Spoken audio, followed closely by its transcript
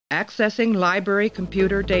Accessing library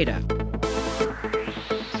computer data.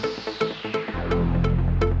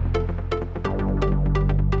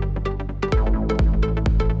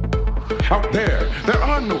 Out there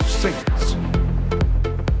are no saints.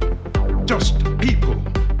 Just people.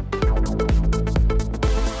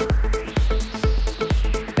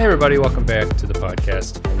 Hey everybody, welcome back to the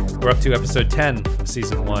podcast. We're up to episode 10 of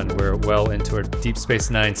season 1. We're well into our Deep Space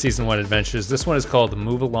Nine season 1 adventures. This one is called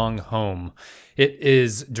Move Along Home. It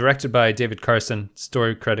is directed by David Carson.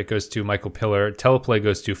 Story credit goes to Michael Piller. Teleplay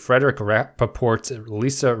goes to Frederick Rappaport,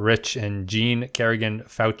 Lisa Rich, and Gene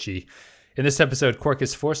Carrigan-Fauci. In this episode, Quark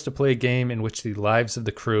is forced to play a game in which the lives of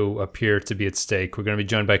the crew appear to be at stake. We're going to be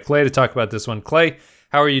joined by Clay to talk about this one. Clay,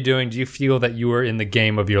 how are you doing? Do you feel that you are in the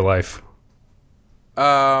game of your life?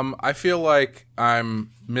 I feel like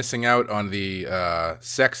I'm missing out on the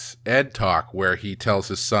sex ed talk where he tells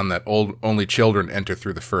his son that only children enter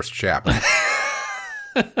through the first chapter.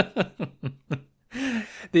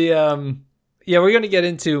 Yeah, we're going to get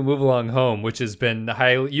into Move Along Home, which has been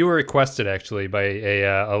you were requested actually by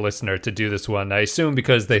a listener to do this one. I assume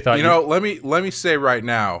because they thought let me say right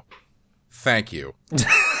now, thank you.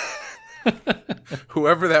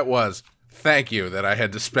 Whoever that was, thank you that I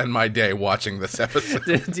had to spend my day watching this episode.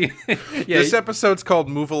 This episode's called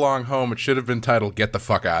Move Along Home. It should have been titled Get the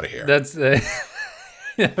Fuck Out of Here. That's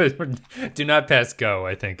do not pass go,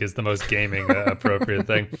 I think, is the most gaming appropriate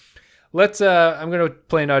thing. I'm going to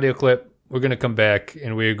play an audio clip. We're going to come back,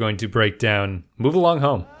 and we're going to break down Move Along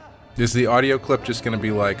Home. Is the audio clip just going to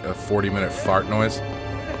be like a 40-minute fart noise?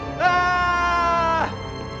 Ah!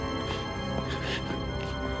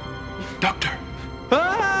 Doctor.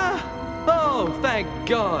 Ah! Oh, thank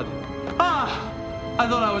God. Ah! I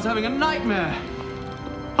thought I was having a nightmare.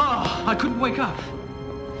 Ah! I couldn't wake up.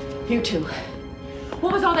 You two.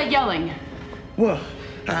 What was all that yelling? Well,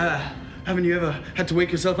 haven't you ever had to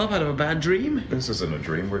wake yourself up out of a bad dream? This isn't a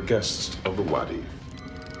dream. We're guests of the Wadi.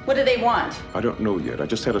 What do they want? I don't know yet. I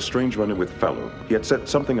just had a strange run-in with Fallow. He had said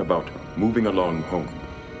something about moving along home.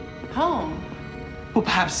 Home? Well,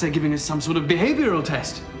 perhaps they're giving us some sort of behavioral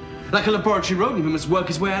test. Like a laboratory rodent who must work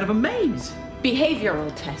his way out of a maze.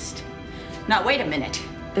 Behavioral test. Now, wait a minute.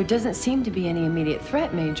 There doesn't seem to be any immediate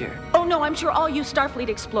threat, Major. Oh, no, I'm sure all you Starfleet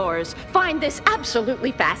explorers find this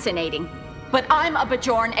absolutely fascinating. But I'm a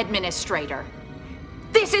Bajoran administrator.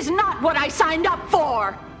 This is not what I signed up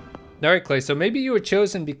for! All right, Clay, so maybe you were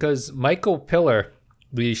chosen because Michael Piller,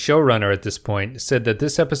 the showrunner at this point, said that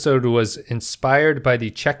this episode was inspired by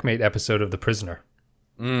the Checkmate episode of The Prisoner.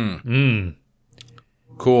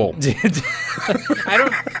 Cool.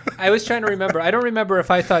 I was trying to remember. I don't remember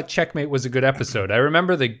if I thought Checkmate was a good episode. I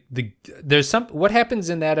remember what happens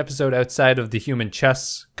in that episode outside of the human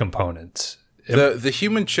chess component. The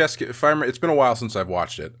human chess, if I remember, it's been a while since I've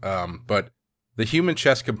watched it, but the human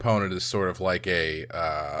chess component is sort of like a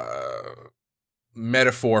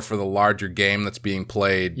metaphor for the larger game that's being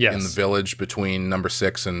played in the village between number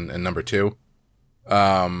 6 and number 2.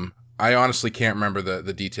 I honestly can't remember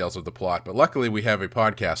the details of the plot, but luckily we have a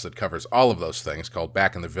podcast that covers all of those things called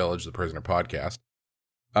Back in the Village, the Prisoner Podcast.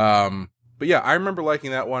 But yeah, I remember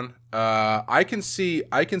liking that one. I can see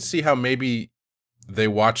how maybe they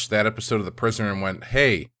watched that episode of The Prisoner and went,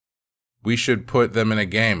 "Hey, we should put them in a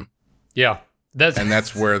game." Yeah,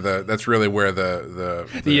 that's really where the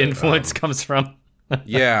influence comes from.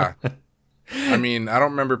 Yeah, I mean, I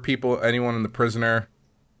don't remember anyone in The Prisoner.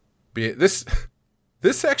 This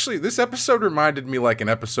episode reminded me like an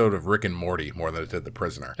episode of Rick and Morty more than it did The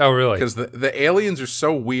Prisoner. Oh, really? Because the aliens are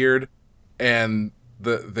so weird, and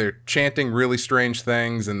they're chanting really strange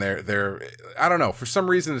things, and they're I don't know, for some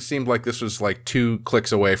reason it seemed like this was like 2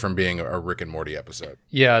 clicks away from being a Rick and Morty episode.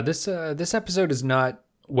 Yeah, this episode is not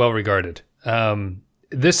well regarded.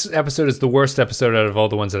 This episode is the worst episode out of all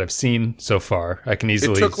the ones that I've seen so far. I can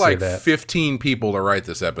easily say that. It took like 15 people to write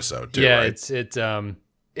this episode too, yeah, right?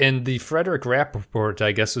 And the Frederick Rappaport,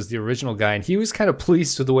 I guess, was the original guy, and he was kind of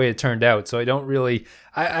pleased with the way it turned out. So I don't really...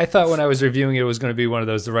 I thought when I was reviewing it was going to be one of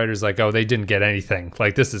those, the writers like, oh, they didn't get anything.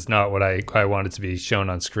 Like, this is not what I wanted to be shown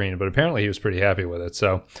on screen. But apparently he was pretty happy with it,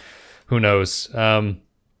 so who knows?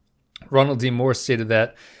 Ronald D. Moore stated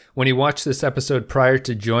that when he watched this episode prior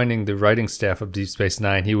to joining the writing staff of Deep Space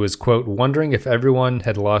Nine, he was, quote, wondering if everyone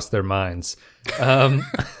had lost their minds.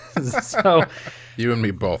 So... You and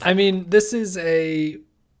me both. I mean, this is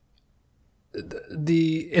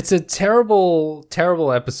it's a terrible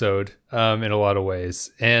episode in a lot of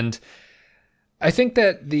ways, and I think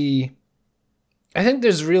there's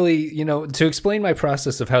really, to explain my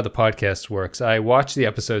process of how the podcast works, I watch the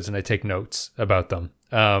episodes and I take notes about them,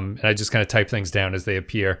 and I just kind of type things down as they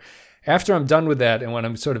appear. after I'm done with that and when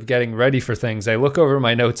I'm sort of getting ready for things, I look over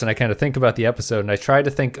my notes and I kind of think about the episode and I try to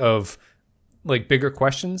think of like bigger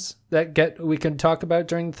questions that we can talk about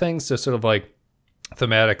during the things. So sort of like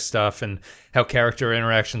thematic stuff and how character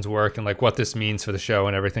interactions work and like what this means for the show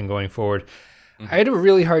and everything going forward. I had a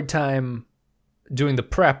really hard time doing the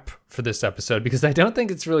prep for this episode because I don't think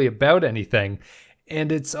it's really about anything.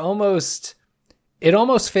 And it almost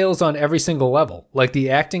fails on every single level. Like the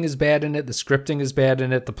acting is bad in it, the scripting is bad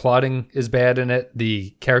in it, the plotting is bad in it,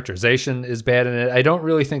 the characterization is bad in it. I don't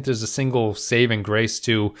really think there's a single saving grace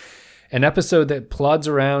to an episode that plods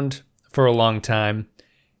around for a long time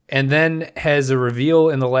and then has a reveal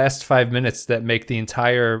in the last 5 minutes that make the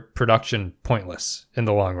entire production pointless in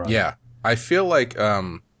the long run. Yeah. I feel like,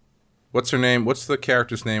 what's her name? What's the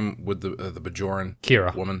character's name with the Bajoran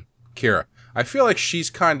Kira woman? Kira. I feel like she's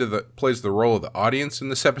kind of plays the role of the audience in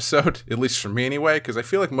this episode, at least for me anyway, because I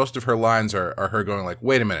feel like most of her lines are her going like,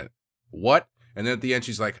 wait a minute, what? And then at the end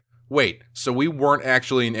she's like, wait, so we weren't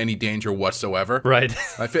actually in any danger whatsoever? Right.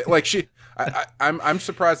 I feel like I'm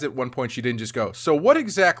surprised at one point she didn't just go, so what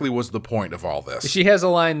exactly was the point of all this? She has a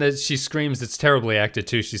line that she screams it's terribly acted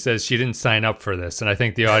too. She says she didn't sign up for this, and I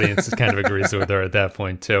think the audience kind of agrees with her at that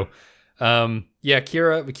point too. Yeah,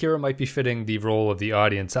 Kira might be fitting the role of the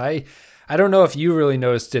audience. I don't know if you really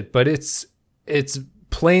noticed it, but it's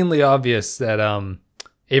plainly obvious that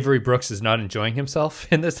Avery Brooks is not enjoying himself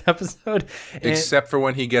in this episode, except for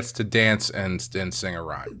when he gets to dance and sing a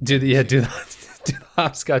rhyme. Do the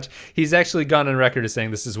hopscotch. He's actually gone on record as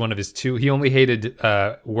saying this is one of his two. He only hated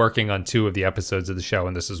working on 2 of the episodes of the show,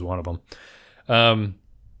 and this is one of them.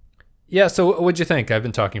 Yeah, so what'd you think? I've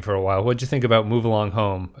been talking for a while. What'd you think about Move Along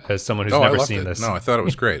Home as someone who's never seen this? No, I thought it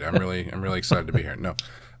was great. I'm really excited to be here. No,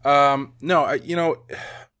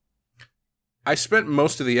 I spent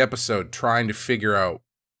most of the episode trying to figure out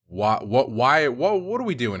what are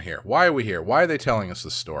we doing here? Why are we here? Why are they telling us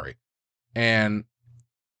this story? And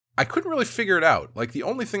I couldn't really figure it out. Like the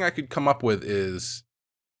only thing I could come up with is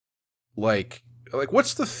like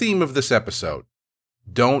what's the theme of this episode?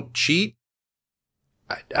 Don't cheat.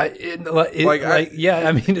 Yeah,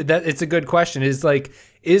 I mean that it's a good question. Is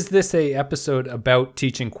this a episode about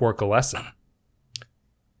teaching Quark a lesson?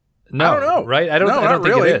 No, I don't know. Right? I don't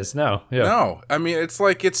think it is. No, yeah. No. I mean, it's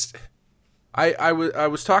like it's. I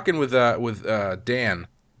was talking with Dan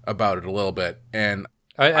about it a little bit, and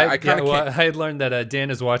I had learned that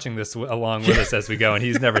Dan is watching this along with us as we go, and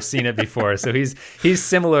he's never seen it before, so he's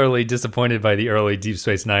similarly disappointed by the early Deep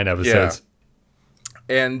Space Nine episodes. Yeah.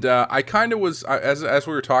 And I kind of was, as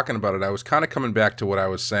we were talking about it, I was kind of coming back to what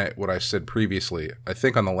I said previously. I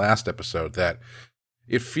think on the last episode that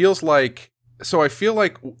it feels like. So I feel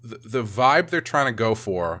like the vibe they're trying to go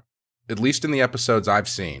for, at least in the episodes I've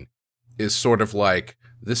seen, is sort of like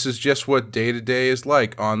this is just what day to day is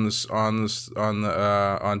like on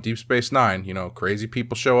Deep Space Nine. You know, crazy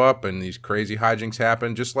people show up and these crazy hijinks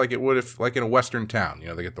happen, just like it would if like in a Western town. You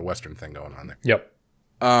know, they get the Western thing going on there. Yep.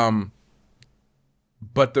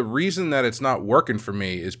 But the reason that it's not working for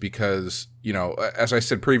me is because, you know, as I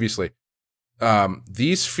said previously, a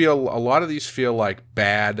lot of these feel like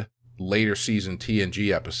bad later season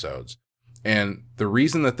TNG episodes. And the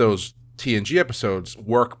reason that those TNG episodes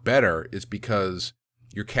work better is because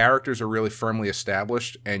your characters are really firmly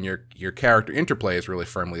established and your character interplay is really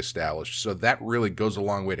firmly established. So that really goes a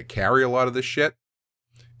long way to carry a lot of this shit.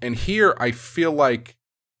 And here I feel like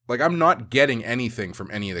I'm not getting anything from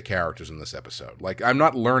any of the characters in this episode. Like I'm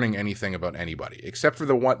not learning anything about anybody except for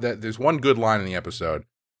there's one good line in the episode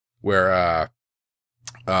where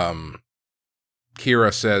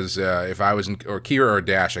Kira says, Kira or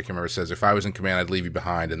Dash, I can't remember, says, if I was in command, I'd leave you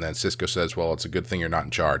behind. And then Sisko says, well, it's a good thing you're not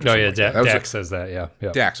in charge. Oh, yeah, Dax says that, yeah.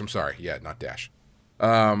 Dax, I'm sorry. Yeah, not Dash.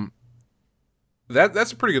 That's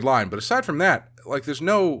a pretty good line. But aside from that, like, there's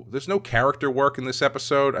no character work in this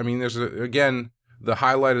episode. I mean, there's, again, the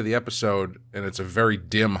highlight of the episode, and it's a very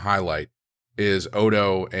dim highlight, is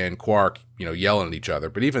Odo and Quark, you know, yelling at each other.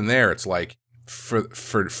 But even there, it's like,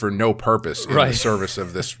 for no purpose in the service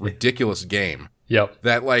of this ridiculous game. Yep.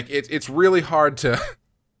 That like it's really hard to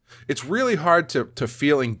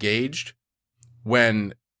feel engaged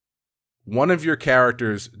when one of your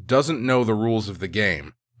characters doesn't know the rules of the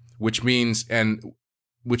game, which means that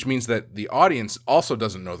the audience also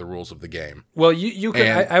doesn't know the rules of the game. Well, you could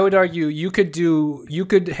I would argue you could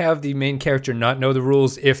have the main character not know the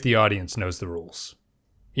rules if the audience knows the rules.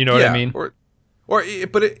 You know what I mean?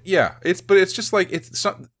 It's just like it's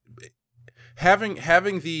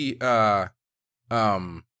having the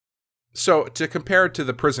so to compare it to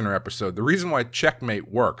the Prisoner episode, the reason why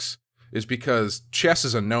Checkmate works is because chess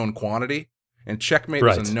is a known quantity, and checkmate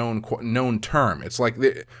is a known term. It's like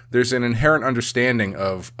there's an inherent understanding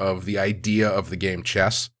of the idea of the game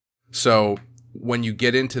chess. So when you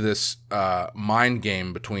get into this mind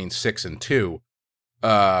game between 6 and 2,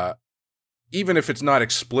 even if it's not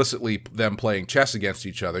explicitly them playing chess against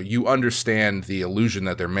each other, you understand the illusion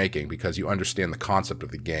that they're making because you understand the concept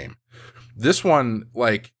of the game. This one,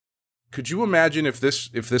 like, could you imagine if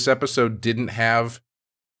this episode didn't have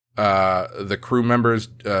the crew members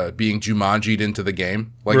being Jumanji'd into the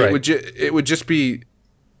game? Like, right. it would just be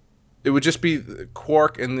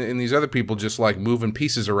Quark and these other people just like moving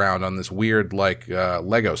pieces around on this weird like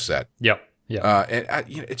Lego set. Yep. Yeah.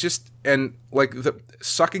 It just, and like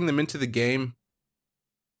sucking them into the game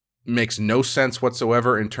makes no sense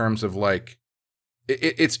whatsoever in terms of like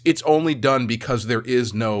it's only done because there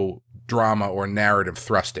is no drama or narrative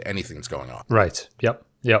thrust to anything that's going on. Right. Yep.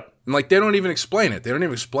 And like they don't even explain it. They don't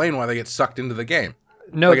even explain why they get sucked into the game.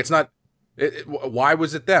 No, like it's not. Why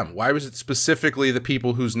was it them? Why was it specifically the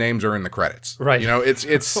people whose names are in the credits? Right. You know,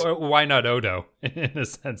 it's why not Odo in a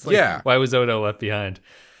sense? Like, yeah. Why was Odo left behind?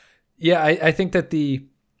 Yeah, I think that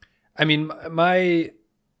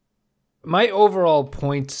my overall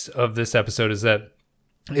point of this episode is that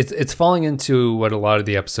it's falling into what a lot of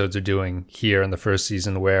the episodes are doing here in the first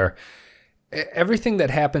season, where everything that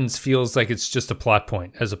happens feels like it's just a plot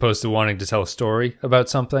point as opposed to wanting to tell a story about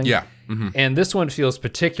something. Yeah. Mm-hmm. And this one feels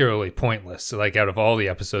particularly pointless. So like out of all the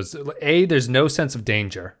episodes, there's no sense of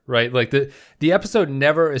danger, right? Like the episode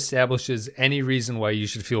never establishes any reason why you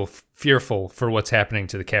should feel fearful for what's happening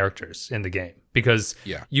to the characters in the game, because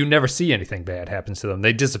you never see anything bad happens to them.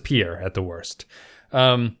 They disappear at the worst.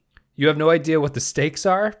 You have no idea what the stakes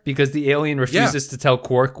are because the alien refuses to tell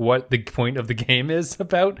Quark what the point of the game is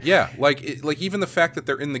about. Yeah, like even the fact that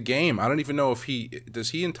they're in the game, I don't even know if he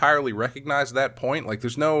entirely recognize that point. Like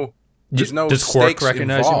there's no does stakes Quark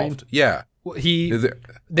recognize involved. Yeah. Well,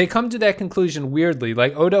 they come to that conclusion weirdly.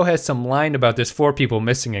 Like Odo has some line about there's 4 people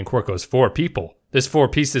missing, and Quark goes, 4 people. There's 4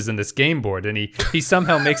 pieces in this game board, and he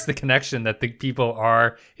somehow makes the connection that the people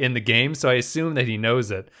are in the game. So I assume that he knows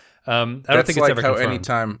it. I don't think it's ever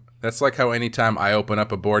confirmed. That's like how anytime I open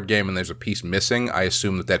up a board game and there's a piece missing, I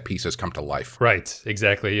assume that piece has come to life. Right,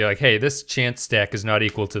 exactly. You're like, hey, this chance stack is not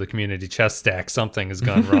equal to the community chess stack. Something has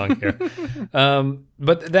gone wrong here.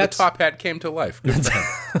 But the top hat came to life. Good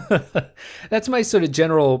for him. That's my sort of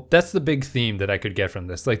general, that's the big theme that I could get from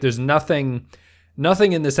this. Like there's nothing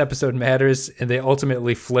in this episode matters, and they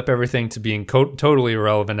ultimately flip everything to being totally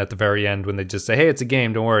irrelevant at the very end when they just say, hey, it's a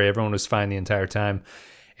game, don't worry, everyone was fine the entire time.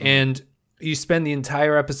 And you spend the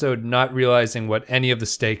entire episode not realizing what any of the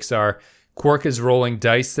stakes are. Quark is rolling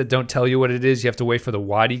dice that don't tell you what it is. You have to wait for the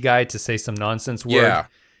Wadi guy to say some nonsense word. Yeah.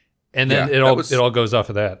 And then it all goes off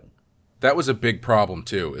of that. That was a big problem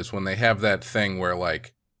too, is when they have that thing where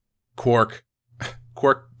like Quark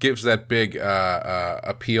gives that big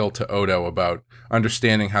appeal to Odo about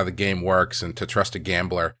understanding how the game works and to trust a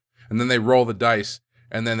gambler. And then they roll the dice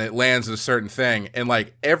and then it lands at a certain thing. And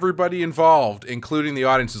like everybody involved, including the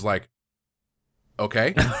audience, is like,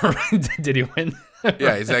 okay. Did he win?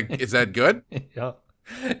 Yeah, is that good?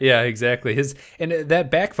 Yeah, exactly. And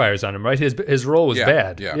that backfires on him, right? His role was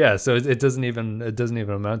bad. Yeah. So it doesn't even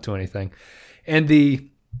amount to anything. And the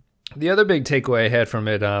other big takeaway I had from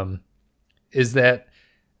it is that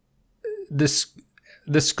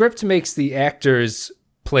the script makes the actors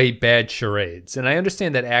play bad charades, and I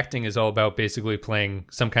understand that acting is all about basically playing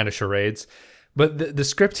some kind of charades. But the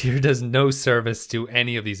script here does no service to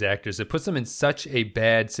any of these actors. It puts them in such a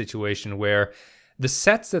bad situation where the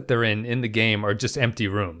sets that they're in the game are just empty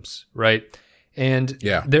rooms, right? And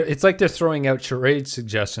it's like they're throwing out charade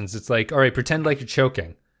suggestions. It's like, all right, pretend like you're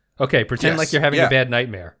choking. Okay, pretend like you're having a bad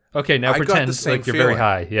nightmare. Okay, now pretend like you're very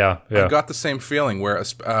high. Yeah. I got the same feeling where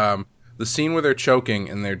the scene where they're choking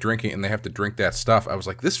and they're drinking and they have to drink that stuff. I was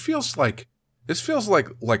like, this feels like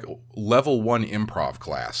level 1 improv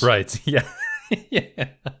class. Right. Yeah. Yeah.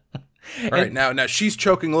 All right, now she's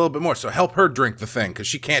choking a little bit more, so help her drink the thing because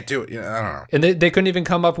she can't do it. I don't know. And they couldn't even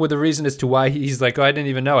come up with a reason as to why he's like, oh, I didn't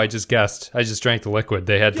even know. I just guessed. I just drank the liquid.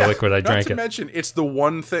 They had the liquid. I drank it. Not to mention, it's the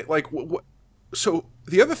one thing. Like, so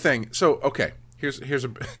the other thing. So okay, here's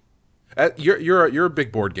a. You're a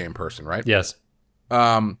big board game person, right? Yes.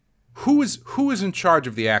 Who is in charge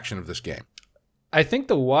of the action of this game? I think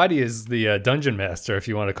the Wadi is the dungeon master, if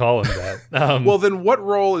you want to call him that. Well, then what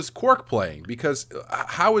role is Quark playing? Because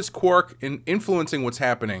how is Quark influencing what's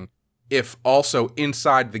happening if also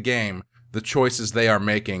inside the game, the choices they are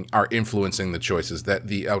making are influencing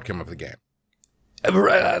the outcome of the game?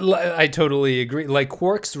 I totally agree. Like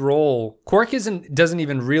Quark's role, Quark doesn't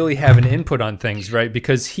even really have an input on things, right?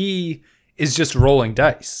 Because he is just rolling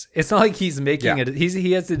dice. It's not like he's making it.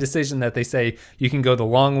 He has the decision that they say you can go the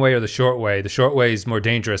long way or the short way. The short way is more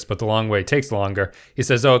dangerous, but the long way takes longer. He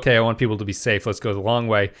says, okay, I want people to be safe. Let's go the long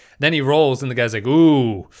way. Then he rolls, and the guy's like,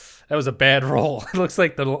 ooh, that was a bad roll. It looks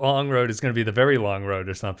like the long road is going to be the very long road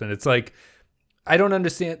or something. It's like, I don't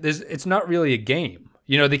understand. It's not really a game.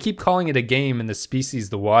 You know, they keep calling it a game, and the species,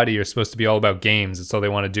 the Wadi, are supposed to be all about games. It's all they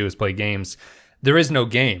want to do is play games. There is no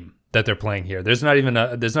game that they're playing here. There's not even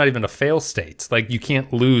a fail state. Like, you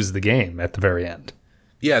can't lose the game at the very end.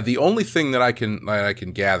 Yeah, the only thing that I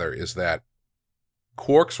can gather is that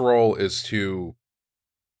Quark's role is to,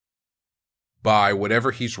 by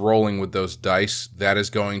whatever he's rolling with those dice, that is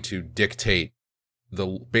going to dictate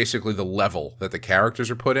basically the level that the characters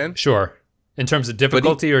are put in. Sure. In terms of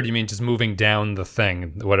difficulty, or do you mean just moving down the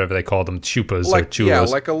thing, whatever they call them, chupas or chulas? Yeah,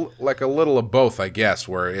 like a little of both, I guess,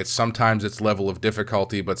 where sometimes it's level of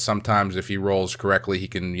difficulty, but sometimes if he rolls correctly, he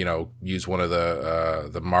can, use one of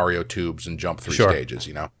the Mario tubes and jump through stages,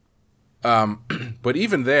 But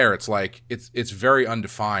even there, it's like it's very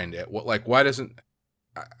undefined. Why doesn't,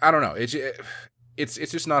 I don't know. It's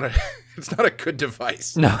just not it's not a good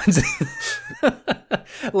device. No,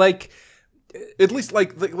 like. At least,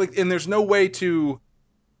 and there's no way to,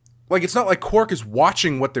 it's not like Quark is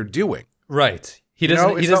watching what they're doing. Right. He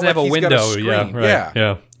doesn't. He doesn't have a window. Yeah. Right.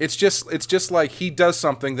 Yeah. It's just like he does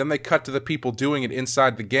something, then they cut to the people doing it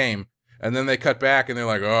inside the game, and then they cut back, and they're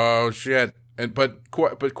like, "Oh shit!" But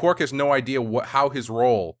Quark has no idea how his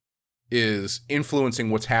role is influencing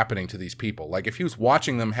what's happening to these people. Like, if he was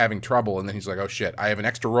watching them having trouble, and then he's like, "Oh shit, I have an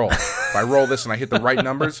extra roll. If I roll this and I hit the right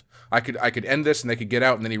numbers, I could end this, and they could get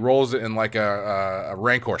out." And then he rolls it, and like a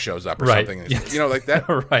Rancor shows up or something. Yes. Like that.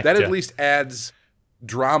 Right, that at least adds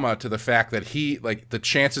drama to the fact that the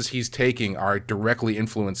chances he's taking are directly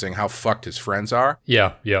influencing how fucked his friends are.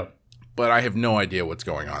 Yeah. Yeah. But I have no idea what's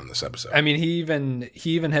going on in this episode. I mean, he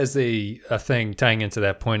even has a thing tying into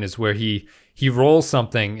that point, is where he rolls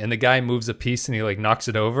something and the guy moves a piece and he like knocks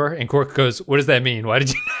it over, and Quark goes, "What does that mean? Why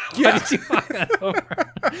did you knock that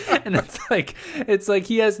over?" And it's like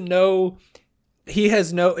he has no.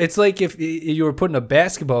 It's like if you were put in a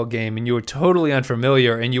basketball game and you were totally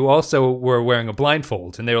unfamiliar, and you also were wearing a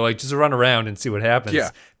blindfold, and they were like, "Just run around and see what happens."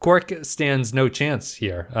 Yeah. Quark stands no chance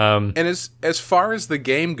here. And as far as the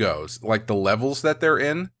game goes, like the levels that they're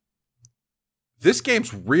in, this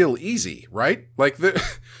game's real easy, right? Like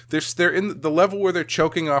they're in the level where they're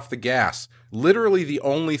choking off the gas. Literally, the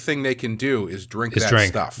only thing they can do is drink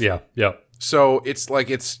stuff. Yeah, yeah. So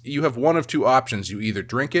you have one of two options: you either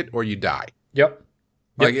drink it or you die. Yep.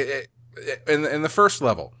 Like in the first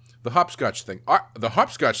level, the hopscotch thing. The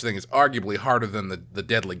hopscotch thing is arguably harder than the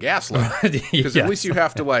deadly gas level, because at least you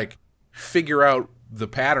have to like figure out the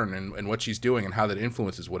pattern and what she's doing and how that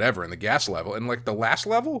influences whatever in the gas level. And like the last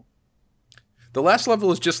level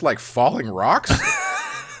is just like falling rocks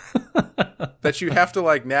that you have to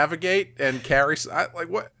like navigate and carry. Like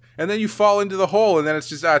what? And then you fall into the hole, and then it's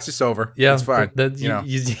just over. Yeah, it's fine.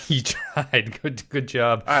 You tried. Good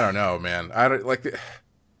job. I don't know, man. I don't like.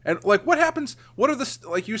 And like, what happens? What are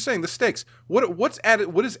like you were saying, the stakes? What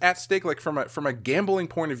is at stake? Like from a gambling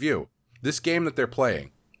point of view, this game that they're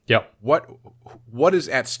playing. Yep. What is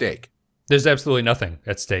at stake? There's absolutely nothing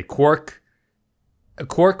at stake. Quark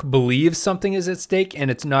believes something is at stake,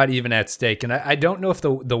 and it's not even at stake. And I don't know if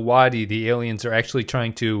the Wadi, the aliens, are actually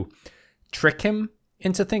trying to trick him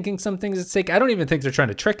into thinking something's at stake. I don't even think they're trying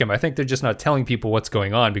to trick him. I think they're just not telling people what's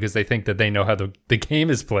going on because they think that they know how the game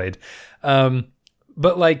is played.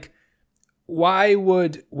 But like, why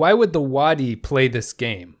would the Wadi play this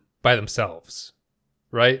game by themselves?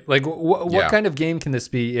 Right? Like, what kind of game can this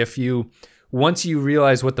be if once you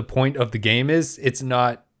realize what the point of the game is, it's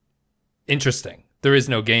not interesting. There is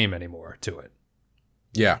no game anymore to it.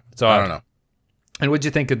 Yeah. So I don't know. And what'd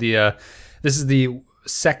you think of this is the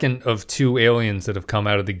second of two aliens that have come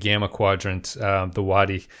out of the Gamma Quadrant, the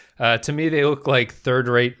Wadi. To me, they look like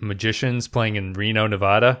third-rate magicians playing in Reno,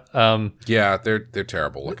 Nevada. Yeah, they're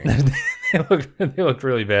terrible looking. they look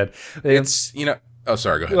really bad. Oh,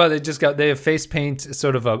 sorry, go ahead. Well, they have face paint,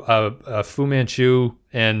 sort of a Fu Manchu,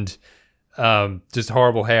 and just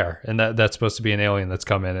horrible hair, and that's supposed to be an alien that's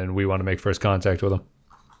come in, and we want to make first contact with them.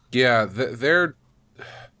 Yeah,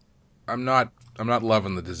 I'm not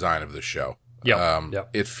loving the design of this show. Yeah,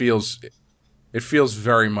 it feels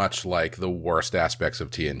very much like the worst aspects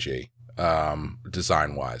of TNG,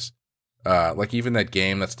 design wise. Like even that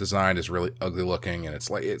game that's designed is really ugly looking, and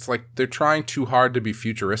it's like they're trying too hard to be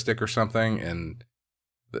futuristic or something, and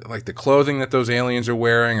like the clothing that those aliens are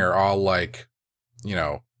wearing are all like,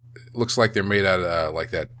 it looks like they're made out of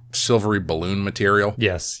like that silvery balloon material.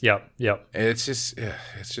 Yes. Yep. It's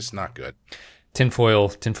just not good.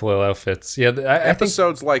 Tinfoil outfits. Yeah.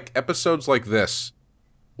 Episodes like this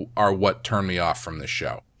are what turn me off from this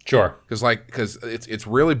show. Sure. Because it's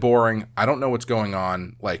really boring. I don't know what's going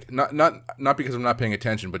on. Like not because I'm not paying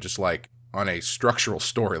attention, but just like on a structural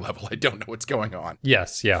story level, I don't know what's going on.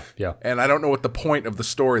 Yes. Yeah. And I don't know what the point of the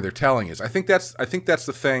story they're telling is. I think that's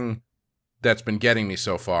the thing that's been getting me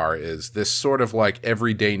so far, is this sort of like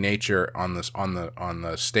everyday nature on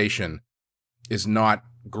the station is not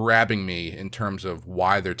grabbing me in terms of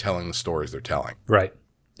why they're telling the stories they're telling. Right.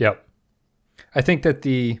 Yep. I think that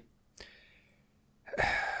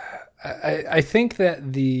I think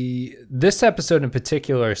that this episode in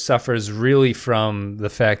particular suffers really from the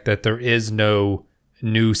fact that there is no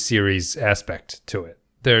new series aspect to it.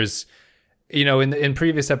 There's, in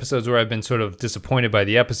previous episodes where I've been sort of disappointed by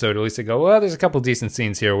the episode, at least I go, well, there's a couple decent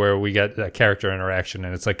scenes here where we get a character interaction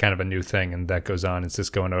and it's like kind of a new thing, and that goes on, and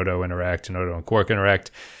Sisko and Odo interact and Odo and Quark interact.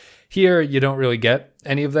 Here, you don't really get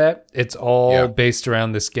any of that. It's all based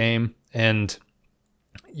around this game, and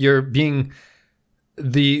you're being...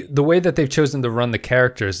 The way that they've chosen to run the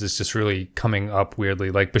characters is just really coming up weirdly.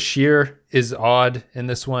 Like Bashir is odd in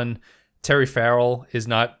this one. Terry Farrell is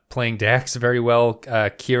not playing Dax very well.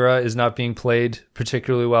 Kira is not being played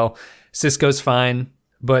particularly well. Sisko's fine,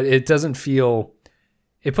 but it doesn't feel...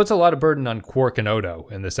 It puts a lot of burden on Quark and Odo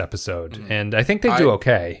in this episode, and I think they do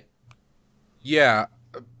okay. Yeah.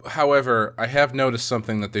 However, I have noticed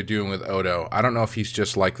something that they're doing with Odo. I don't know if he's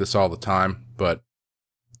just like this all the time, but...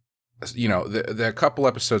 the couple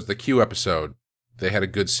episodes, the Q episode, they had a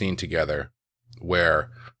good scene together where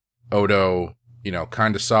Odo,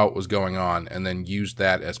 kind of saw what was going on and then used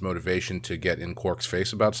that as motivation to get in Quark's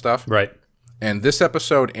face about stuff. Right. And this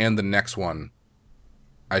episode and the next one,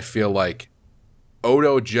 I feel like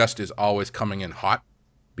Odo just is always coming in hot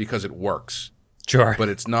because it works. Sure. But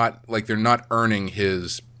it's not like they're not earning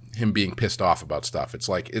him being pissed off about stuff. It's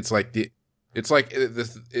like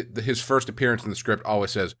his first appearance in the script always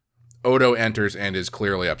says, Odo enters and is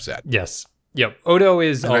clearly upset. Yes. Yep. Odo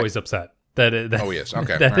is always upset. Oh, yes.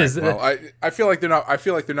 Okay. That is, well, I feel like they're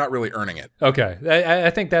not really earning it. Okay. I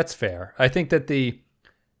think that's fair. I think that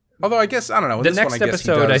although I guess, I don't know. The next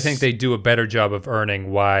episode, I think they do a better job of earning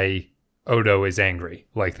why Odo is angry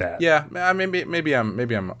like that. Yeah. Maybe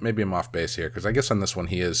I'm off base here, because I guess on this one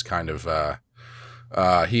he is kind of,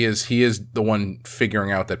 he is the one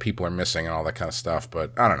figuring out that people are missing and all that kind of stuff.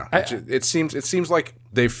 But I don't know. It seems like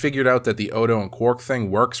they've figured out that the Odo and Quark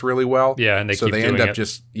thing works really well. Yeah, and they end up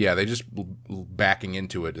just backing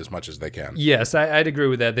into it as much as they can. Yes, I'd agree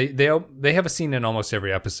with that. They have a scene in almost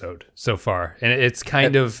every episode so far, and it's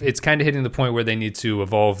kind of hitting the point where they need to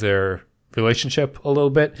evolve their relationship a little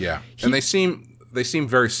bit. Yeah, and they seem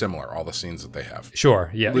very similar, all the scenes that they have.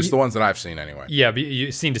 Sure, yeah. At least the ones that I've seen, anyway. Yeah, but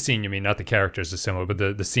scene to scene, you mean, not the characters are similar, but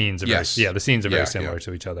the scenes are the scenes are very similar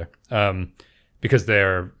to each other. Because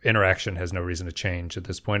their interaction has no reason to change at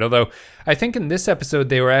this point. Although, I think in this episode,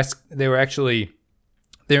 they're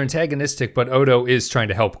antagonistic, but Odo is trying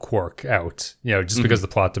to help Quark out, just because the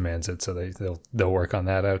plot demands it, so they'll work on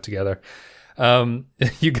that out together.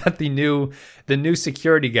 You got the new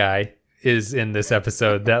security guy is in this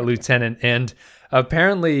episode, that lieutenant, and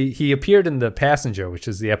apparently he appeared in The Passenger, which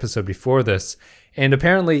is the episode before this, and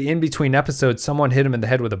apparently in between episodes someone hit him in the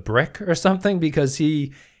head with a brick or something, because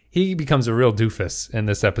he becomes a real doofus in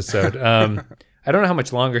this episode. I don't know how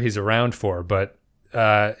much longer he's around for, but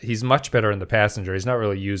he's much better in The Passenger. He's not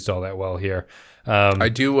really used all that well here. I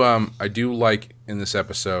do like in this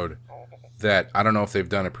episode that, I don't know if they've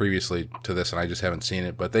done it previously to this and I just haven't seen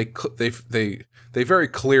it, but they very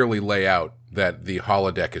clearly lay out that the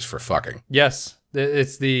holodeck is for fucking. Yes. I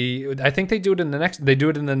think they do it in the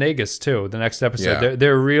Nagus too, the next episode. Yeah.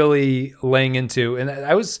 They're really laying into, and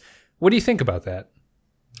what do you think about that?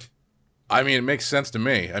 I mean, it makes sense to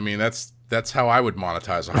me. I mean, that's how I would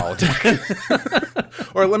monetize a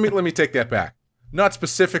holodeck. Or let me take that back. Not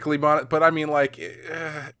specifically but I mean, like,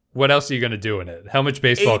 what else are you going to do in it? How much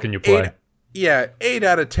baseball can you play? 8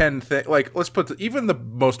 out of 10 like, let's put even the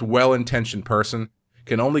most well-intentioned person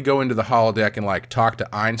can only go into the holodeck and like talk to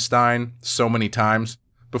Einstein so many times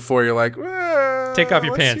before you're like, take off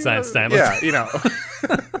your pants, Einstein.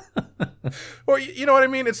 Or, you know what I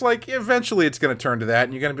mean? It's like, eventually it's going to turn to that,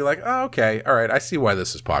 and you're going to be like, oh, okay, all right, I see why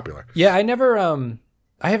this is popular. Yeah, I never,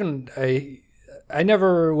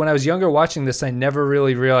 when I was younger watching this, I never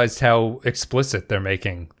really realized how explicit they're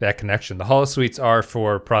making that connection. The holosuites are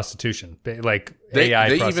for prostitution, like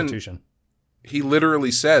AI prostitution. He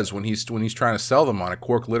literally says, when he's trying to sell them on it,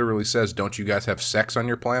 Quark literally says, don't you guys have sex on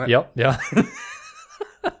your planet? Yep, yeah.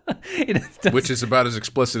 Which is about as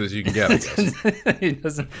explicit as you can get, I guess. He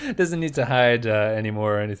doesn't need to hide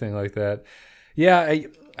anymore or anything like that. Yeah,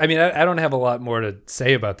 I mean, I don't have a lot more to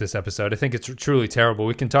say about this episode. I think it's truly terrible.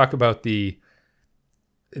 We can talk about the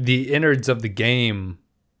innards of the game.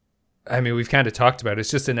 I mean, we've kind of talked about it.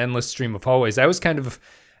 It's just an endless stream of hallways. I was kind of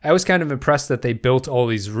impressed that they built all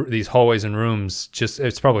these hallways and rooms.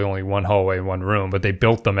 It's probably only one hallway, one room, but they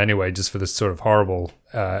built them anyway, just for this sort of horrible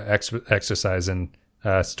exercise in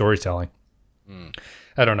storytelling.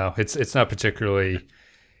 I don't know. It's not particularly.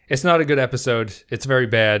 It's not a good episode. It's very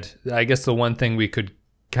bad. I guess the one thing we could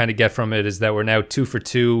kind of get from it is that we're now 2 for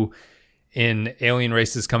 2 in alien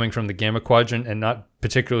races coming from the Gamma Quadrant and not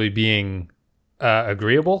particularly being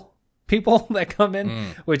agreeable people that come in,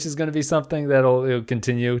 which is going to be something it'll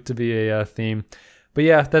continue to be a theme. But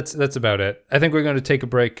yeah, that's about it. I think we're going to take a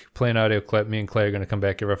break, play an audio clip. Me and Clay are going to come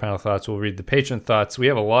back, give our final thoughts. We'll read the patron thoughts. We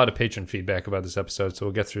have a lot of patron feedback about this episode, so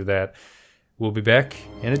we'll get through that. We'll be back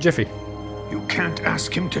in a jiffy. You can't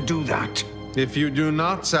ask him to do that. If you do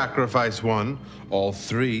not sacrifice one, all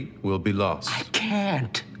 3 will be lost. I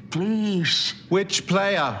can't. Please. Which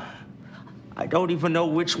player? I don't even know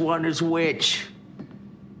which one is which.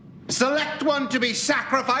 Select one to be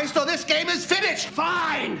sacrificed or this game is finished!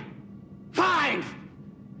 Fine! Fine!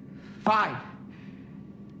 Fine.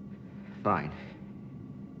 Fine.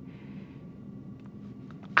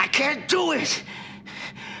 I can't do it!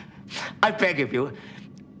 I beg of you.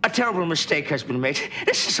 A terrible mistake has been made.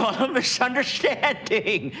 This is all a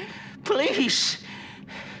misunderstanding. Please.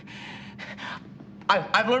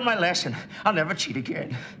 I've learned my lesson. I'll never cheat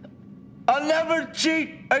again. I'll never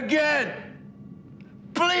cheat again.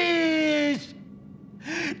 Please.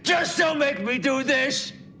 Just don't make me do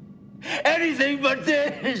this. Anything but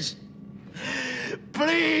this.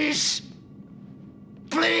 Please.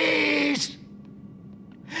 Please.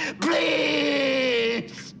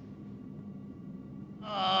 Please.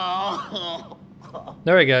 Oh. All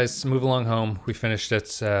right, guys, move along home. We finished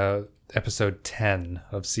episode 10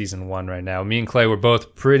 of season 1 right now. Me and Clay were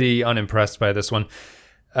both pretty unimpressed by this one.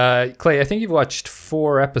 Clay, I think you've watched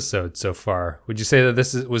 4 episodes so far. Would you say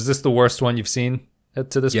that was this the worst one you've seen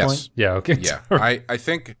to this point? Yeah. Okay. Yeah. I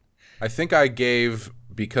think I gave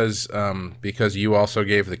because you also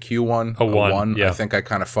gave the Q one a 1. Yeah. I think I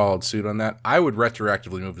kind of followed suit on that. I would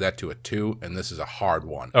retroactively move that to a 2, and this is a hard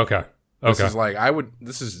one. Okay. This is like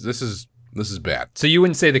This is bad. So you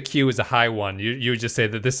wouldn't say the Q is a high one. You would just say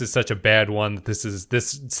that this is such a bad one that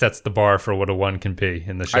this sets the bar for what a 1 can be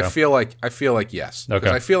in the show. I feel like yes. Okay.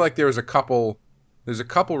 I feel like there's a couple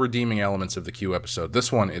redeeming elements of the Q episode.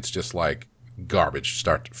 This one, it's just like garbage,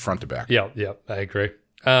 front to back. Yeah, I agree.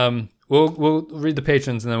 We'll read the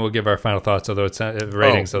patrons and then we'll give our final thoughts. Although it's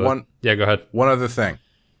ratings. Go ahead. One other thing.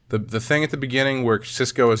 The thing at the beginning where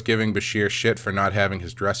Sisko is giving Bashir shit for not having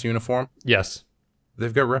his dress uniform. Yes.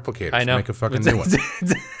 They've got replicators. I know. Make a fucking new one.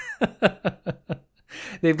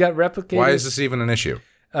 They've got replicators. Why is this even an issue?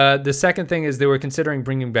 The second thing is they were considering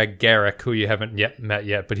bringing back Garrick, who you haven't met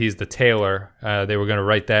yet, but he's the tailor. They were going to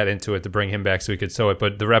write that into it to bring him back so he could sew it,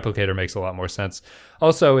 but the replicator makes a lot more sense.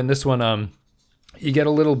 Also, in this one, you get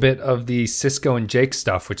a little bit of the Sisko and Jake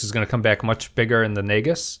stuff, which is going to come back much bigger in the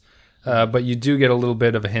Nagus. But you do get a little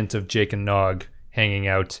bit of a hint of Jake and Nog hanging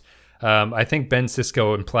out. I think Ben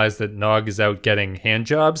Sisko implies that Nog is out getting hand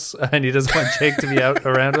jobs, and he doesn't want Jake to be out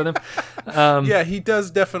around with him. Yeah, he does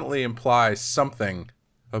definitely imply something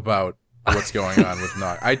about what's going on with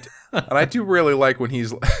Nog. I do really like when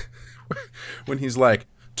he's like,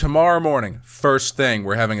 tomorrow morning, first thing,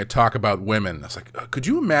 we're having a talk about women. I was like, could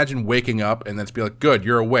you imagine waking up and then be like, good,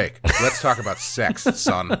 you're awake. Let's talk about sex,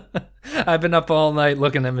 son. I've been up all night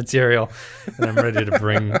looking at material, and I'm ready to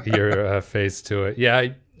bring your face to it. Yeah,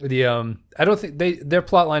 I don't think their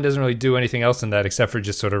plot line doesn't really do anything else in that except for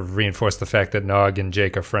just sort of reinforce the fact that Nog and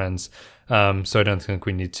Jake are friends. So I don't think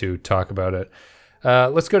we need to talk about it.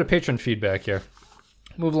 Let's go to patron feedback here.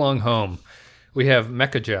 Move along home. We have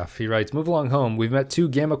Mecha Jeff. He writes, move along home. We've met 2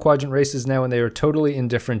 Gamma Quadrant races now, and they are totally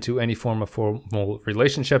indifferent to any form of formal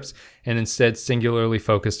relationships and instead singularly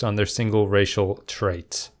focused on their single racial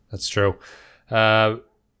trait. That's true. And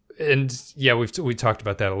yeah, we talked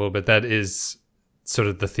about that a little bit. That is sort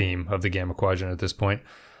of the theme of the Gamma Quadrant at this point.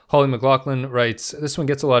 Holly McLaughlin writes, this one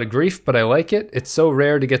gets a lot of grief, but I like it. It's so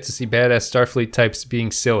rare to get to see badass Starfleet types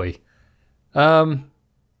being silly. Boo.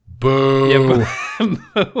 Yeah,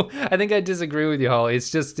 boo. I think I disagree with you, Holly.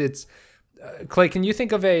 It's Clay, can you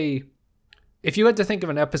think of if you had to think of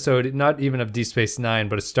an episode, not even of Deep Space Nine,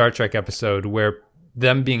 but a Star Trek episode where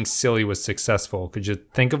them being silly was successful, could you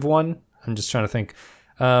think of one? I'm just trying to think.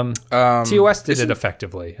 TOS did it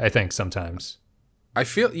effectively, I think, sometimes. I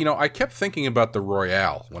feel, I kept thinking about the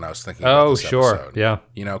Royale when I was thinking about this episode. Yeah.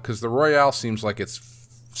 Because the Royale seems like it's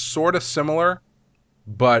sort of similar,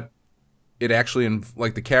 but it actually,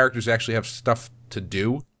 the characters actually have stuff to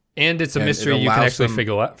do. And it's a mystery you can actually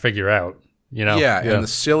figure out. Yeah, and the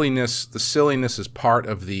silliness is part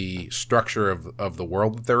of the structure of the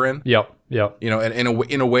world that they're in. Yep. And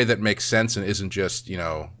in a way that makes sense and isn't just,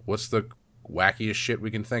 what's the wackiest shit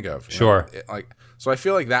we can think of. Sure. So I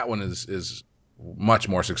feel like that one is much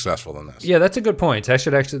more successful than this. Yeah, that's a good point. I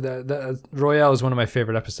should actually the Royale is one of my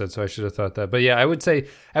favorite episodes, so I should have thought that. But yeah, I would say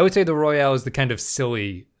the Royale is the kind of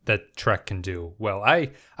silly that Trek can do well.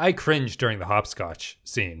 I cringed during the hopscotch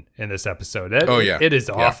scene in this episode. It is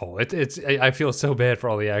awful. I feel so bad for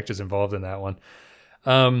all the actors involved in that one.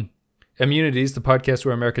 Immunities, the podcast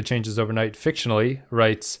where America changes overnight fictionally,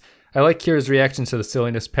 writes, I like Kira's reaction to the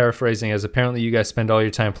silliness, paraphrasing as apparently you guys spend all your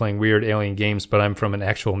time playing weird alien games, but I'm from an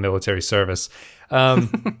actual military service. Yeah,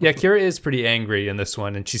 Kira is pretty angry in this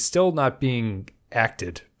one, and she's still not being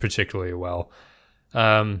acted particularly well.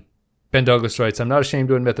 Ben Douglas writes, I'm not ashamed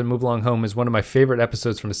to admit that Move Along Home is one of my favorite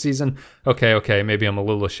episodes from the season. Okay, maybe I'm a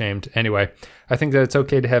little ashamed. Anyway, I think that it's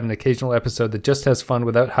okay to have an occasional episode that just has fun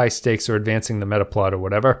without high stakes or advancing the meta plot or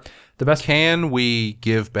whatever. Can we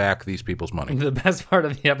give back these people's money? The best part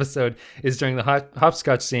of the episode is during the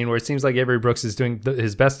hopscotch scene where it seems like Avery Brooks is doing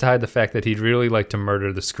his best to hide the fact that he'd really like to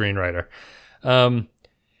murder the screenwriter.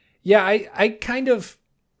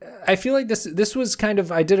 I feel like this was kind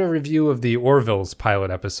of, I did a review of the Orville's pilot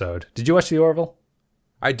episode. Did you watch the Orville?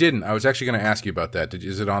 I didn't. I was actually going to ask you about that.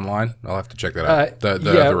 Is it online? I'll have to check that out.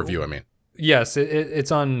 The review, I mean. Yes,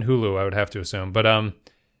 it's on Hulu, I would have to assume. But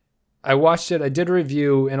I watched it. I did a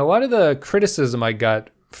review, and a lot of the criticism I got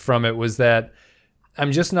from it was that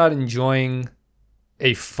I'm just not enjoying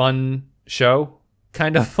a fun show.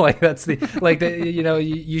 Kind of like that's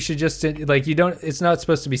you should just it's not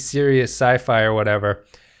supposed to be serious sci-fi or whatever.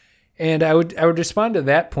 And I would respond to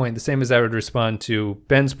that point the same as I would respond to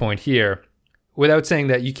Ben's point here, without saying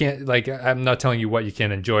that you can't, I'm not telling you what you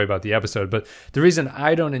can't enjoy about the episode, but the reason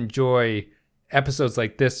I don't enjoy episodes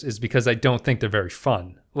like this is because I don't think they're very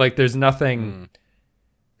fun. There's nothing,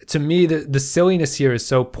 to me, the silliness here is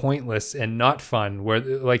so pointless and not fun, where,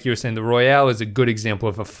 like you were saying, the Royale is a good example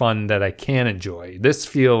of a fun that I can enjoy. This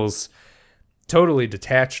feels totally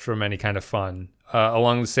detached from any kind of fun.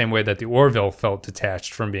 Along the same way that the Orville felt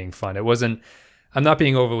detached from being fun. It wasn't, I'm not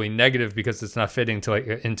being overly negative because it's not fitting to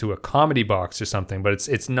into a comedy box or something, but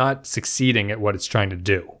it's not succeeding at what it's trying to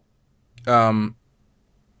do.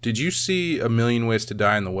 Did you see A Million Ways to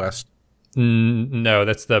Die in the West? No,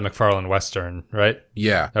 that's the McFarlane Western, right?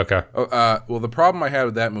 Yeah. Okay. Well, the problem I had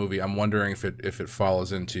with that movie, I'm wondering if it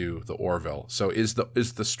follows into the Orville. So is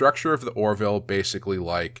the structure of the Orville basically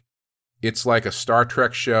it's like a Star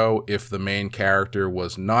Trek show if the main character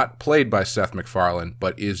was not played by Seth MacFarlane,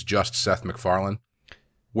 but is just Seth MacFarlane?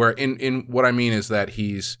 Where in what I mean is that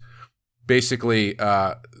he's basically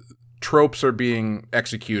tropes are being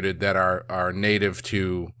executed that are native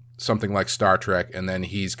to something like Star Trek, and then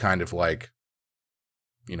he's kind of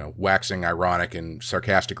waxing ironic and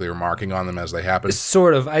sarcastically remarking on them as they happen.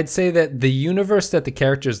 Sort of. I'd say that the universe that the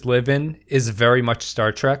characters live in is very much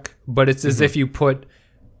Star Trek, but it's as if you put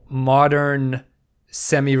modern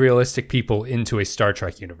semi-realistic people into a Star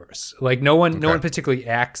Trek universe. No one particularly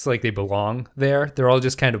acts like they belong there. They're all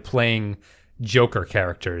just kind of playing Joker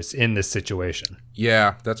characters in this situation.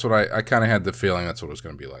 Yeah, that's what I kind of had the feeling that's what it was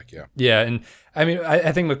going to be like, yeah. Yeah, and I mean,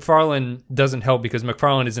 I think MacFarlane doesn't help because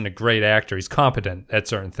MacFarlane isn't a great actor. He's competent at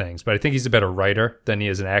certain things, but I think he's a better writer than he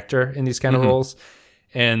is an actor in these kind of roles.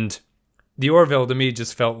 And the Orville, to me,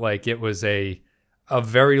 just felt like it was a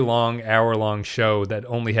very long, hour-long show that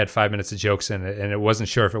only had 5 minutes of jokes in it, and it wasn't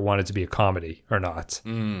sure if it wanted to be a comedy or not.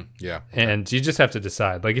 Yeah. And you just have to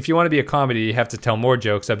decide. If you want to be a comedy, you have to tell more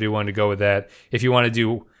jokes. I'd be willing to go with that. If you want to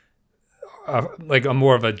do a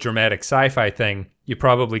more of a dramatic sci-fi thing, you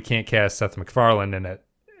probably can't cast Seth MacFarlane in it.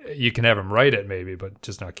 You can have him write it, maybe, but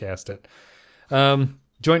just not cast it.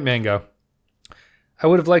 Joint Mango. I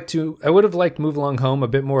would have liked Move Along Home a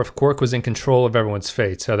bit more if Quark was in control of everyone's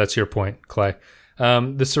fate. So that's your point, Clay.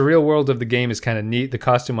 The surreal world of the game is kind of neat. The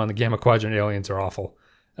costume on the Gamma Quadrant aliens are awful.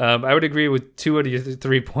 I would agree with 2 out of your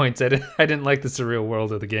 3 points. I didn't like the surreal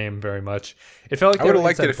world of the game very much. It felt like I would have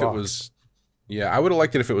liked it if it was. Yeah, I would have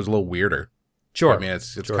liked it if it was a little weirder. Sure. I mean,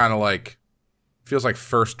 it's kind of feels like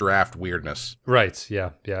first draft weirdness. Right.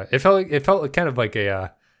 Yeah. It felt kind of like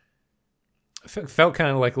a. Felt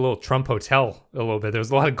kind of like a little Trump hotel a little bit. There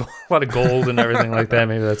was a lot of gold and everything like that.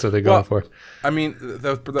 Maybe that's what they're going for. I mean,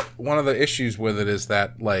 one of the issues with it is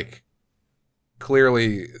that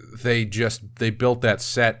clearly they built that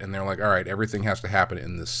set and they're like, all right, everything has to happen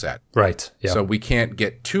in this set. Right. Yeah. So we can't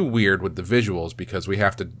get too weird with the visuals because we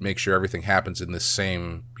have to make sure everything happens in this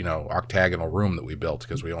same, octagonal room that we built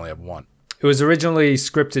because we only have one. It was originally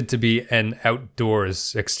scripted to be an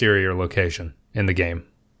outdoors exterior location in the game.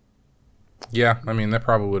 Yeah, I mean, that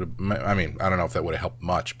probably would have... I mean, I don't know if that would have helped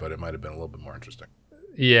much, but it might have been a little bit more interesting.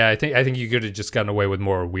 Yeah, I think you could have just gotten away with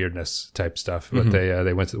more weirdness type stuff, but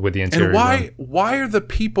they went with the interior. And why are the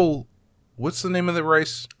people... What's the name of the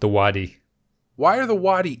race? The Wadi. Why are the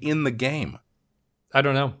Wadi in the game? I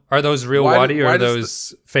don't know. Are those real Wadi or are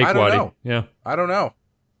those fake Wadi? I don't know. Yeah. I don't know.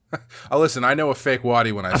 Listen, I know a fake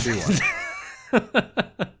Wadi when I see one.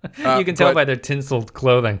 You can tell by their tinseled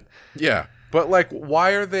clothing. Yeah, but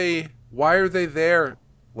why are they there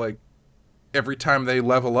every time they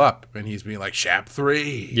level up and he's being like Chap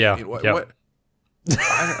 3? Yeah. What?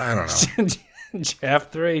 I don't know.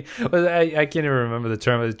 Chap 3. I can't even remember the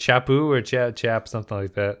term. Is it Chapu or Chap, something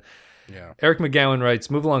like that. Yeah. Eric McGowan writes,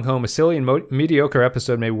 Move Along Home, a silly and mediocre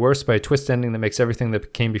episode made worse by a twist ending that makes everything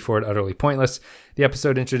that came before it utterly pointless. The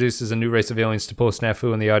episode introduces a new race of aliens to pull a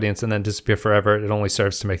snafu in the audience and then disappear forever. It only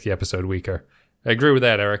serves to make the episode weaker. I agree with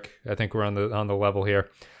that, Eric. I think we're on the level here.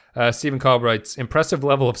 Stephen Kolb writes, impressive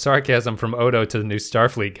level of sarcasm from Odo to the new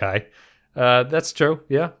Starfleet guy. That's true,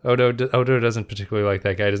 yeah. Odo doesn't particularly like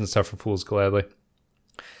that guy. He doesn't suffer fools gladly.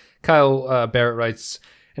 Kyle Barrett writes,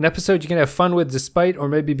 an episode you can have fun with despite or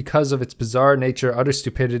maybe because of its bizarre nature, utter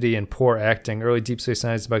stupidity, and poor acting. Early Deep Space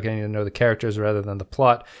Nine is about getting to know the characters rather than the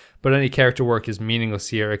plot, but any character work is meaningless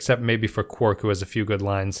here, except maybe for Quark, who has a few good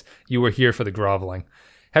lines. You were here for the groveling.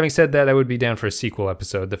 Having said that, I would be down for a sequel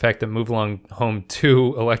episode. The fact that Move Along Home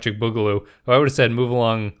 2 Electric Boogaloo, I would have said Move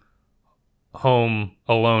Along Home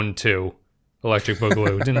Alone 2 Electric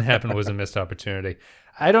Boogaloo didn't happen was a missed opportunity.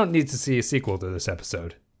 I don't need to see a sequel to this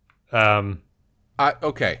episode.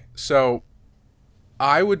 Okay, so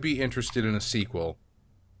I would be interested in a sequel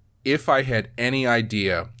if I had any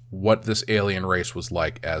idea what this alien race was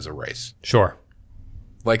like as a race. Sure.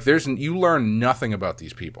 You learn nothing about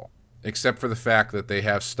these people except for the fact that they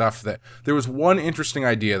have stuff that... There was one interesting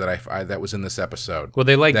idea that that was in this episode. Well,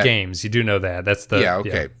 they like games. You do know that. That's the... Yeah,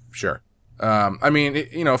 okay, sure. I mean,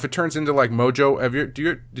 if it turns into like Mojo...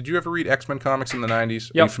 Did you ever read X-Men comics in the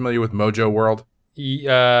 90s? Yep. Are you familiar with Mojo World?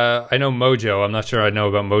 I know Mojo. I'm not sure I know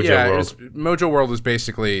about Mojo World. Mojo World is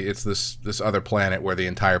basically it's this other planet where the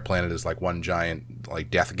entire planet is like one giant like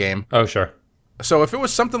death game. Oh, sure. So if it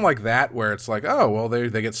was something like that where it's like, oh well, they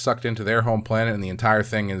get sucked into their home planet and the entire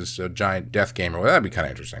thing is a giant death game, or that'd be kind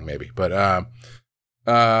of interesting maybe. But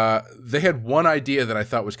they had one idea that I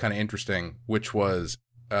thought was kind of interesting, which was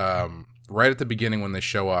right at the beginning when they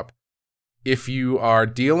show up. If you are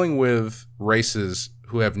dealing with races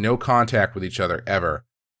who have no contact with each other ever,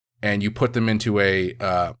 and you put them into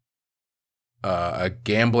a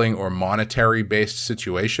gambling or monetary based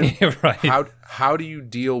situation, right? How do you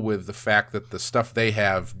deal with the fact that the stuff they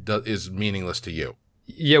have is meaningless to you?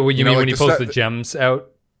 Yeah, well, you mean when he pulls the gems out?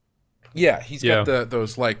 Yeah, he's got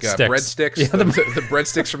those breadsticks, the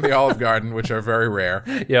breadsticks from the Olive Garden, which are very rare.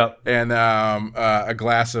 Yep, and a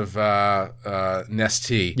glass of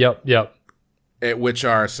Nestea. Yep. Which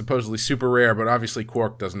are supposedly super rare, but obviously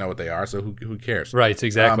Quark doesn't know what they are, so who cares? Right,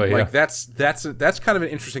 exactly. That's kind of an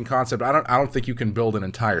interesting concept. I don't think you can build an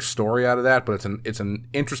entire story out of that, but it's an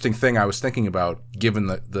interesting thing I was thinking about given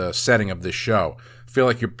the setting of this show. I feel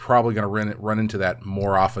like you're probably going to run into that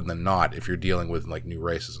more often than not if you're dealing with like new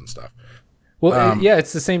races and stuff. Well,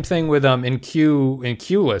 it's the same thing with in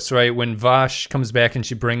Q-less, right? When Vash comes back and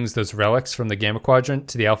she brings those relics from the Gamma Quadrant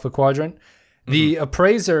to the Alpha Quadrant. The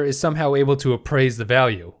appraiser is somehow able to appraise the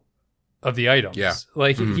value of the items. Yeah.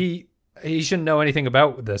 Like he shouldn't know anything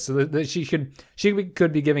about this. So that she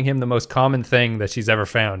could be giving him the most common thing that she's ever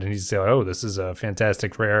found, and he'd say, "Oh, this is a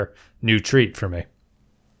fantastic, rare new treat for me."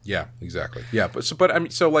 Yeah, exactly. Yeah, but I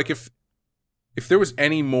mean, so like if there was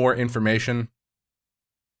any more information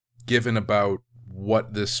given about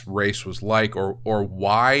what this race was like, or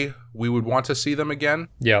why we would want to see them again,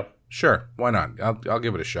 sure, why not? I'll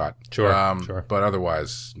give it a shot. Sure. But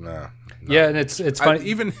otherwise, nah. Yeah, and it's funny.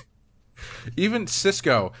 Even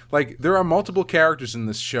Sisko, like there are multiple characters in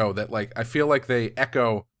this show that like I feel like they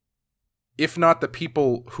echo, if not the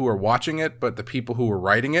people who are watching it, but the people who were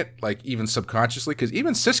writing it, like even subconsciously. Because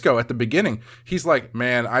even Sisko at the beginning, he's like,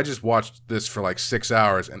 "Man, I just watched this for like 6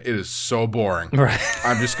 hours and it is so boring. Right.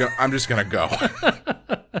 I'm just gonna go."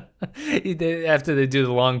 After they do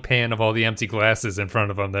the long pan of all the empty glasses in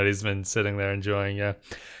front of him that he's been sitting there enjoying, yeah.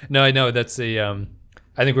 No, I know that's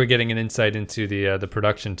I think we're getting an insight into the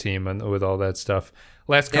production team and with all that stuff.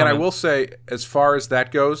 Last comment. And I will say, as far as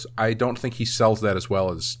that goes, I don't think he sells that as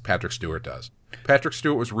well as Patrick Stewart does. Patrick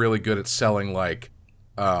Stewart was really good at selling like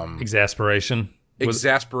exasperation,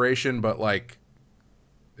 but like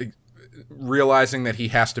realizing that he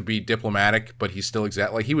has to be diplomatic, but he's still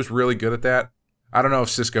like he was really good at that. I don't know if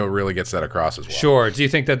Sisko really gets that across as well. Sure. Do you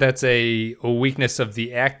think that that's a weakness of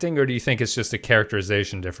the acting, or do you think it's just a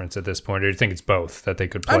characterization difference at this point, or do you think it's both that they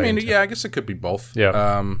could play? I mean, yeah, I guess it could be both.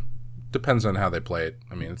 Yeah. Depends on how they play it.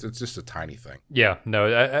 I mean, it's just a tiny thing. Yeah. No,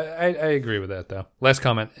 I agree with that, though. Last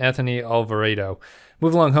comment, Anthony Alvarado.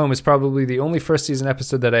 Move Along Home is probably the only first season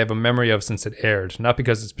episode that I have a memory of since it aired. Not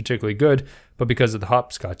because it's particularly good, but because of the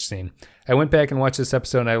hopscotch scene. I went back and watched this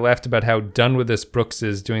episode and I laughed about how done with this Brooks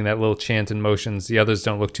is doing that little chant and motions. The others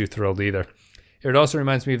don't look too thrilled either. It also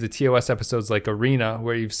reminds me of the TOS episodes like Arena,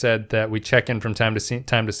 where you've said that we check in from time to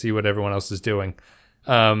see what everyone else is doing.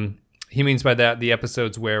 He means by that the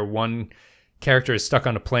episodes where one character is stuck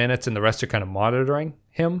on a planet and the rest are kind of monitoring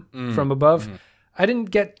him from above. Mm-hmm. I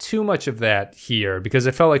didn't get too much of that here because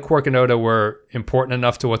I felt like Quark and Odo were important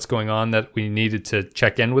enough to what's going on that we needed to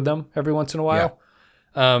check in with them every once in a while.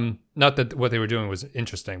 Yeah. Not that what they were doing was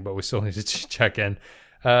interesting, but we still needed to check in.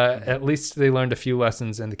 At least they learned a few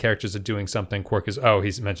lessons and the characters are doing something. Quark is,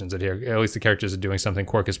 he mentions it here. At least the characters are doing something.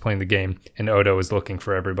 Quark is playing the game and Odo is looking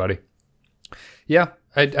for everybody. Yeah,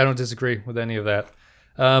 I don't disagree with any of that.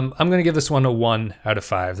 I'm going to give this one a 1 out of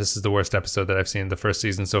 5. This is the worst episode that I've seen in the first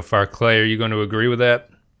season so far. Clay, are you going to agree with that?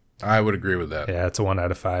 I would agree with that. Yeah, it's a 1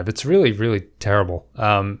 out of 5. It's really, really terrible.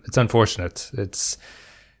 It's unfortunate. It's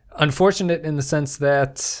unfortunate in the sense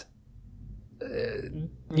that,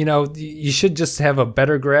 you should just have a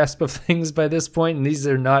better grasp of things by this point. And these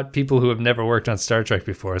are not people who have never worked on Star Trek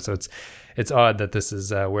before. So it's odd that this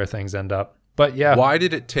is where things end up. But yeah. Why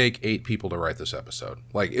did it take 8 people to write this episode?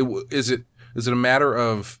 Like, is it a matter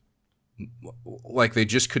of like they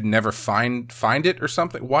just could never find it or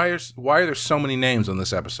something? Why are there so many names on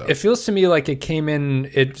this episode? It feels to me like it came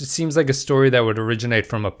in. It seems like a story that would originate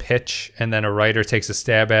from a pitch, and then a writer takes a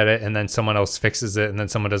stab at it, and then someone else fixes it, and then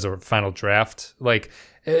someone does a final draft. Like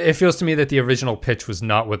it feels to me that the original pitch was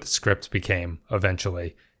not what the script became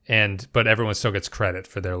eventually, but everyone still gets credit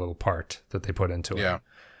for their little part that they put into it.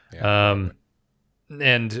 Yeah.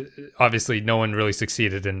 And obviously no one really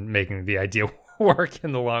succeeded in making the idea work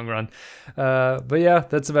in the long run. But yeah,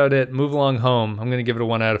 that's about it. Move Along Home. I'm going to give it a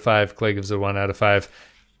 1 out of 5. Clay gives it a 1 out of 5.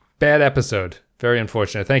 Bad episode. Very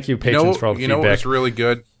unfortunate. Thank you, patrons, for all the feedback. You know what's really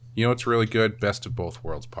good? What's really good? Best of Both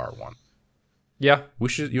Worlds Part 1. Yeah. You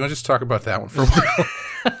want to just talk about that one for a while?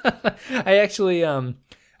 I actually, I'm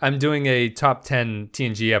doing a top 10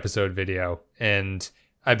 TNG episode video, and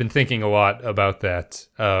I've been thinking a lot about that.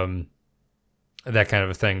 That kind of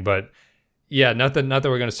a thing, but yeah, not that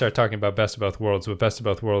we're going to start talking about Best of Both Worlds, but Best of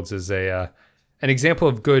Both Worlds is an example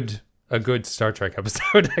of a good Star Trek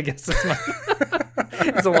episode. I guess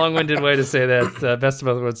it's a long-winded way to say that. Best of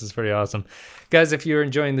Both Worlds is pretty awesome, guys. If you're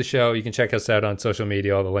enjoying the show, you can check us out on social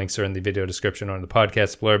media. All the links are in the video description or in the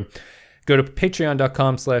podcast blurb. Go to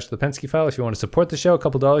patreon.com/thepensky File if you want to support the show. A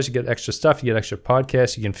couple $, you get extra stuff, you get extra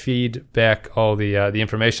podcasts, you can feed back all the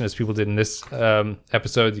information as people did in this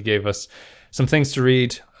episode. You gave us some things to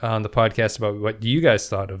read on the podcast about what you guys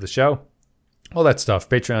thought of the show. All that stuff.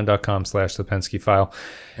 Patreon.com/thepensky File.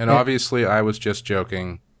 And obviously, I was just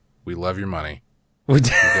joking. We love your money. We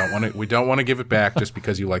don't want to give it back just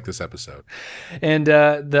because you like this episode. And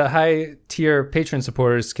the high tier patron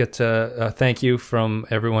supporters get to thank you from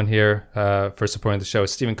everyone here for supporting the show.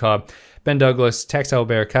 Stephen Cobb, Ben Douglas, Tactile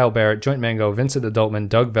Bear, Kyle Barrett, Joint Mango, Vincent Adultman,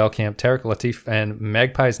 Doug Velkamp, Tarek Latif, and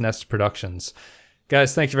Magpie's Nest Productions.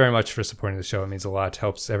 Guys, thank you very much for supporting the show. It means a lot.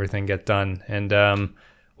 Helps everything get done. And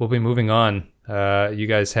we'll be moving on. You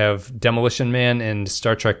guys have Demolition Man and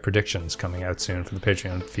Star Trek predictions coming out soon for the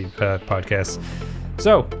Patreon podcast.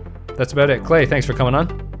 So, that's about it. Clay, thanks for coming on.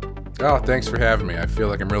 Oh, thanks for having me. I feel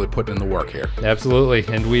like I'm really putting in the work here. Absolutely.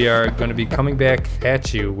 And we are going to be coming back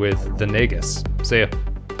at you with the Nagus. See ya.